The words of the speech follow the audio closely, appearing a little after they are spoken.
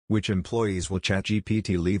Which employees will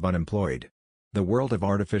ChatGPT leave unemployed? The world of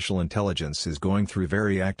artificial intelligence is going through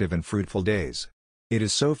very active and fruitful days. It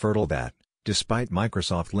is so fertile that, despite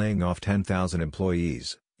Microsoft laying off 10,000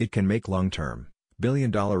 employees, it can make long-term,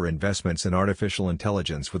 billion-dollar investments in artificial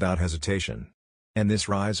intelligence without hesitation. And this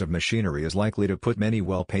rise of machinery is likely to put many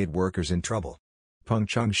well-paid workers in trouble.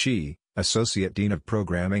 Pengcheng, Associate Dean of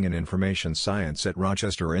Programming and Information Science at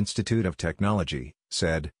Rochester Institute of Technology,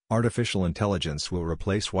 said, "Artificial intelligence will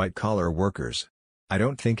replace white-collar workers. I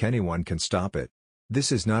don't think anyone can stop it.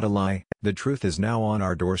 This is not a lie, the truth is now on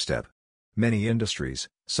our doorstep. Many industries,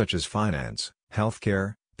 such as finance,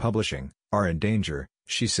 healthcare, publishing, are in danger,"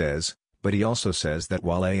 she says, but he also says that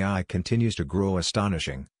while AI continues to grow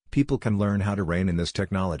astonishing, people can learn how to rein in this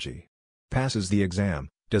technology. Passes the exam,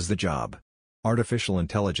 does the job. Artificial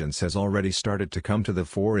intelligence has already started to come to the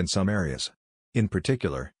fore in some areas. In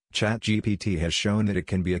particular, ChatGPT has shown that it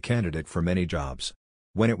can be a candidate for many jobs.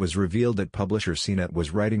 When it was revealed that publisher CNET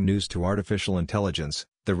was writing news to artificial intelligence,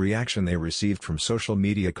 the reaction they received from social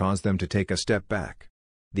media caused them to take a step back.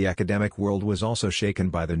 The academic world was also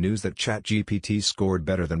shaken by the news that ChatGPT scored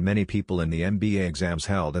better than many people in the MBA exams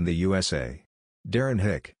held in the USA. Darren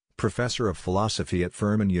Hick, professor of philosophy at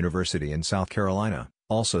Furman University in South Carolina,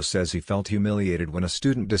 also says he felt humiliated when a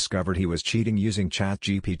student discovered he was cheating using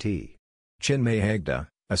ChatGPT. Chinmay Hegde,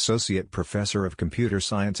 associate professor of computer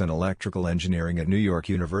science and electrical engineering at New York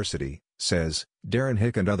University, says, "Darren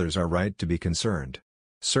Hick and others are right to be concerned.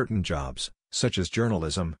 Certain jobs, such as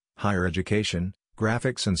journalism, higher education,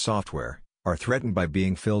 graphics and software, are threatened by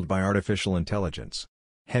being filled by artificial intelligence."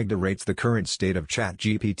 Hegde rates the current state of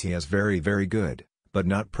ChatGPT as very good, but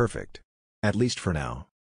not perfect. At least for now.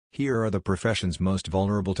 Here are the professions most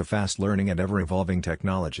vulnerable to fast learning and ever-evolving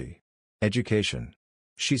technology. Education.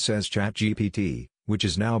 She says ChatGPT, which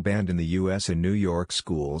is now banned in the US and New York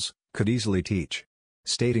schools, could easily teach.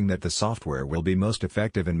 Stating that the software will be most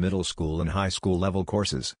effective in middle school and high school level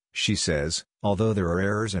courses, she says, although there are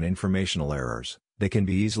errors and informational errors, they can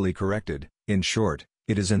be easily corrected. In short,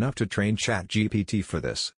 it is enough to train ChatGPT for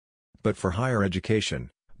this. But for higher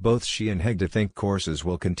education, both she and Hegde think courses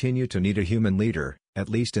will continue to need a human leader, at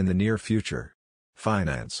least in the near future.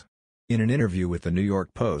 Finance. In an interview with the New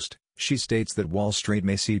York Post, she states that Wall Street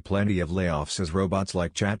may see plenty of layoffs as robots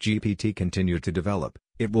like ChatGPT continue to develop.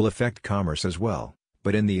 It will affect commerce as well,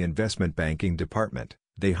 but in the investment banking department,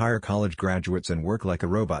 they hire college graduates and work like a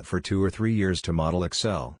robot for 2 or 3 years to model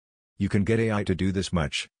Excel. You can get AI to do this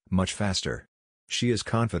much faster. She is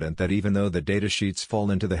confident that even though the data sheets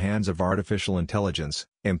fall into the hands of artificial intelligence,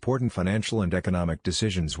 important financial and economic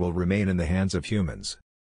decisions will remain in the hands of humans.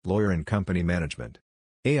 Lawyer and company management.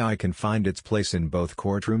 AI can find its place in both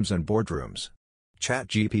courtrooms and boardrooms.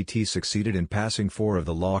 ChatGPT succeeded in passing 4 of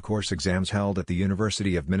the law course exams held at the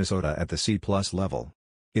University of Minnesota at the C+ level.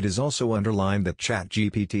 It is also underlined that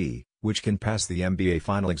ChatGPT, which can pass the MBA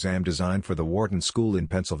final exam designed for the Wharton School in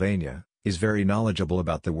Pennsylvania, is very knowledgeable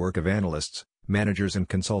about the work of analysts, managers and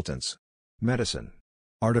consultants. Medicine.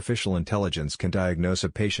 Artificial intelligence can diagnose a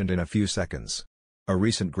patient in a few seconds. A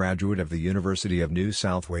recent graduate of the University of New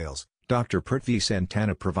South Wales, Dr. Prithvi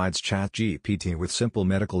Santana provides ChatGPT with simple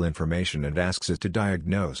medical information and asks it to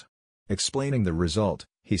diagnose. Explaining the result,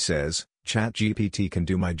 he says, "ChatGPT can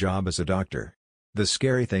do my job as a doctor. The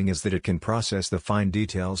scary thing is that it can process the fine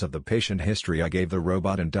details of the patient history I gave the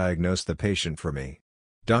robot and diagnose the patient for me."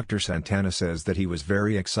 Dr. Santana says that he was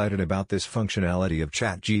very excited about this functionality of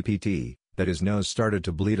ChatGPT, that his nose started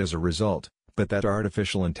to bleed as a result, but that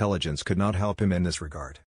artificial intelligence could not help him in this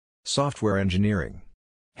regard. Software engineering.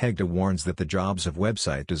 Hegde warns that the jobs of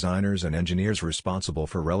website designers and engineers responsible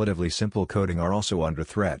for relatively simple coding are also under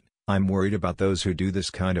threat. "I'm worried about those who do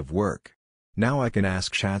this kind of work. Now I can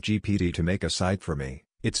ask ChatGPT to make a site for me.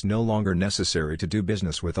 It's no longer necessary to do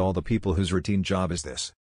business with all the people whose routine job is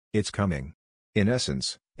this. It's coming." In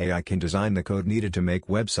essence, AI can design the code needed to make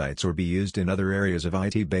websites or be used in other areas of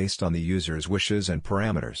IT based on the user's wishes and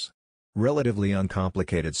parameters. Relatively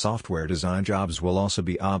uncomplicated software design jobs will also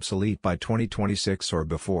be obsolete by 2026 or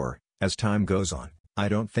before. As time goes on, I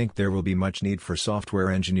don't think there will be much need for software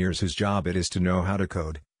engineers whose job it is to know how to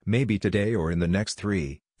code, maybe today or in the next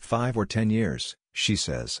 3, 5 or 10 years, she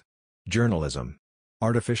says. Journalism.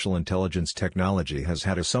 Artificial intelligence technology has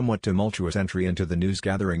had a somewhat tumultuous entry into the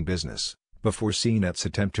news-gathering business. Before CNET's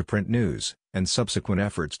attempt to print news, and subsequent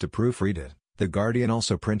efforts to proofread it, The Guardian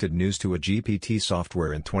also printed news to a GPT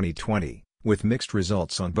software in 2020, with mixed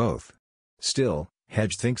results on both. Still,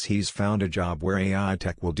 Hegde thinks he's found a job where AI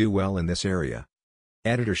tech will do well in this area.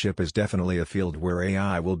 Editorship is definitely a field where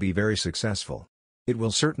AI will be very successful. It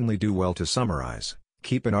will certainly do well to summarize,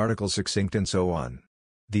 keep an article succinct and so on.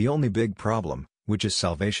 The only big problem, which is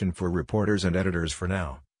salvation for reporters and editors for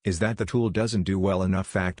now, is that the tool doesn't do well enough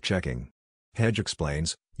fact-checking. Hegde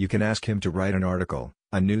explains, you can ask him to write an article,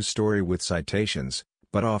 a news story with citations,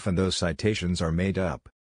 but often those citations are made up.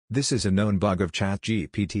 This is a known bug of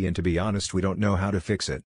ChatGPT and to be honest we don't know how to fix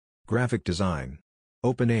it. Graphic design.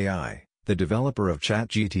 OpenAI, the developer of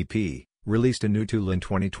ChatGPT, released a new tool in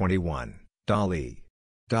 2021, DALL-E.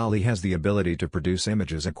 DALL-E has the ability to produce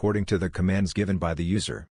images according to the commands given by the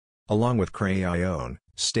user. Along with Crayon,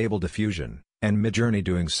 Stable Diffusion, and Midjourney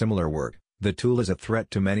doing similar work, the tool is a threat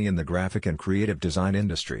to many in the graphic and creative design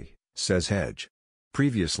industry, says Hegde.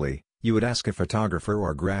 Previously, you would ask a photographer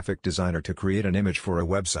or graphic designer to create an image for a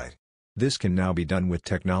website. This can now be done with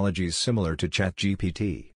technologies similar to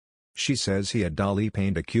ChatGPT. She says he had DALL-E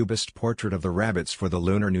paint a cubist portrait of the rabbits for the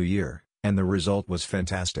Lunar New Year, and the result was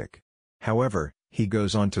fantastic. However, he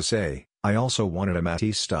goes on to say, I also wanted a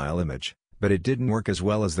Matisse-style image, but it didn't work as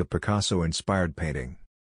well as the Picasso-inspired painting.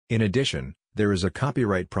 In addition, there is a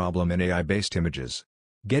copyright problem in AI-based images.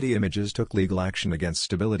 Getty Images took legal action against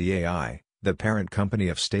Stability AI, the parent company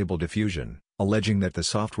of Stable Diffusion, alleging that the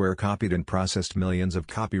software copied and processed millions of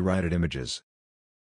copyrighted images.